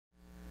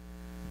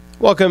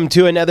Welcome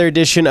to another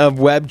edition of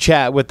Web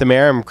Chat with the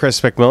Mayor. I'm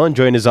Chris McMillan,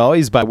 joined as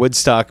always by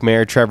Woodstock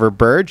Mayor Trevor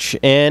Birtch.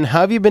 And how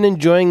have you been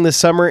enjoying the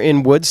summer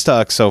in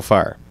Woodstock so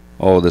far?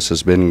 Oh, this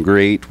has been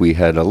great. We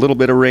had a little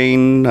bit of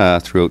rain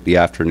throughout the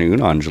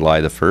afternoon on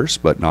July the 1st,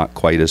 but not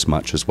quite as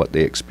much as what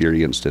they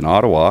experienced in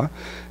Ottawa.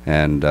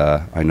 And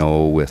I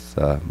know with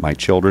my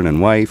children and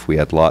wife, we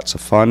had lots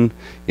of fun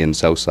in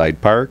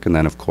Southside Park. And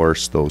then, of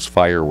course, those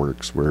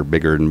fireworks were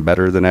bigger and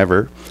better than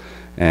ever.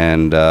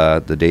 And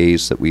the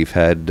days that we've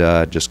had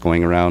just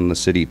going around the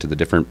city to the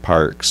different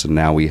parks, and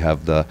now we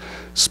have the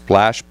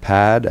splash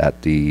pad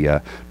at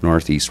the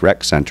Northeast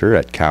Rec Center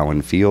at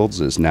Cowan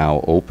Fields is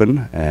now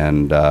open,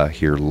 and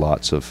here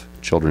lots of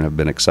children have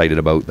been excited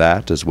about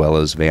that, as well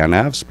as Van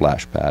Ave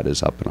splash pad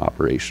is up and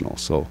operational.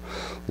 So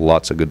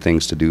lots of good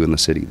things to do in the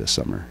city this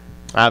summer.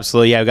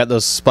 Absolutely, yeah. We've got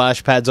those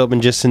splash pads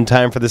open just in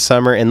time for the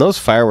summer, and those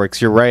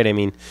fireworks, you're right. I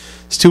mean,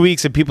 it's 2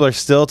 weeks and people are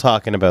still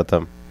talking about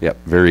them. Yep,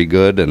 very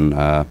good. And,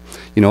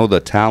 you know, the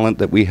talent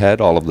that we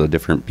had, all of the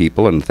different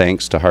people, and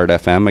thanks to Heart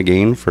FM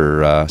again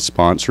for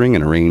sponsoring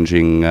and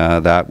arranging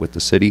that with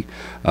the city.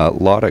 A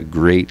lot of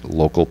great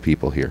local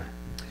people here.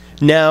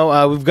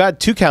 Now, we've got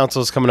two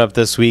councils coming up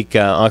this week,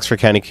 Oxford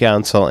County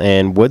Council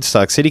and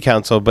Woodstock City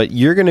Council, but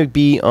you're going to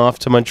be off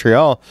to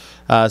Montreal,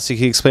 so you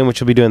can explain what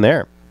you'll be doing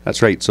there.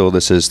 That's right. So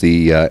this is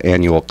the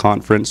annual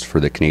conference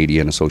for the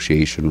Canadian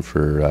Association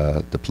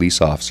for the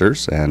Police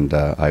Officers, and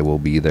I will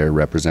be there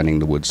representing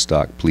the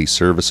Woodstock Police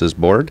Services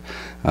Board.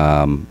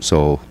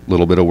 So a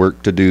little bit of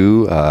work to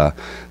do.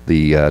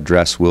 The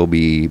dress will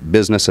be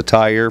business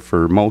attire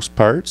for most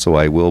part, so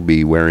I will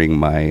be wearing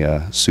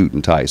my suit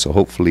and tie. So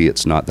hopefully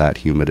it's not that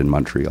humid in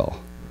Montreal.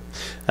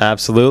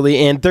 Absolutely.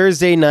 And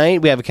Thursday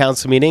night, we have a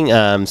council meeting.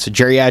 So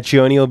Jerry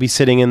Accioni will be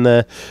sitting in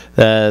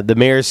the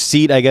mayor's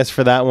seat, I guess,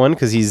 for that one,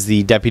 because he's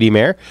the deputy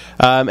mayor.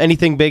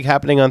 Anything big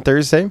happening on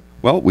Thursday?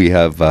 Well, we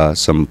have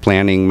some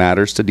planning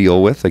matters to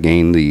deal with.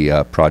 Again,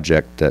 the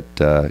project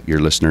that your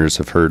listeners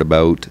have heard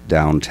about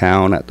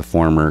downtown at the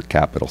former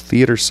Capitol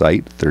Theatre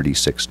site,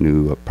 36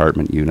 new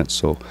apartment units,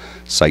 so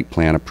site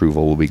plan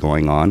approval will be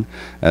going on,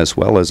 as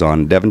well as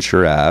on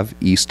Devonshire Ave,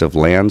 east of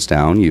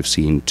Lansdowne. You've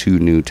seen 2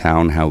 new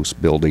townhouse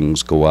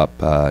buildings go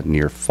up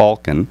near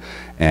Falcon,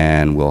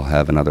 and we'll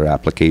have another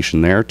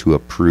application there to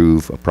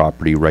approve a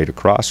property right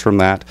across from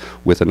that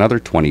with another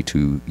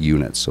 22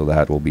 units. So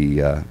that will be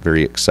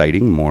very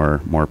exciting, more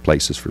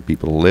places for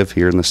people to live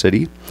here in the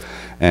city.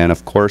 And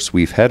of course,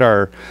 we've had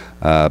our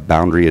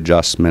boundary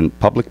adjustment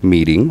public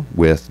meeting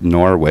with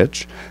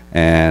Norwich,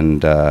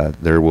 and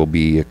there will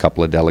be a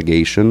couple of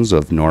delegations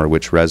of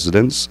Norwich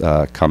residents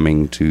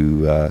coming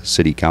to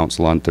City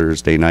Council on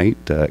Thursday night,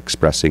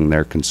 expressing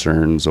their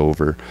concerns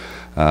over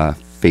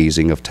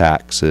phasing of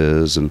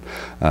taxes and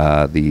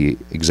the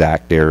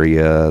exact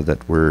area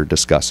that we're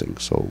discussing.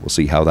 So we'll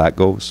see how that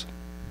goes.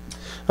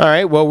 All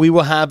right. Well, we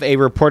will have a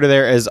reporter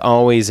there as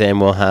always,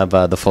 and we'll have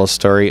the full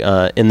story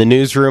in the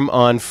newsroom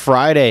on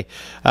Friday.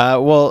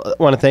 Well,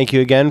 I want to thank you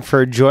again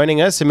for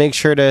joining us, and make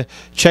sure to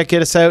check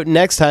us out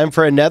next time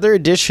for another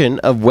edition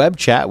of Web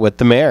Chat with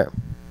the Mayor.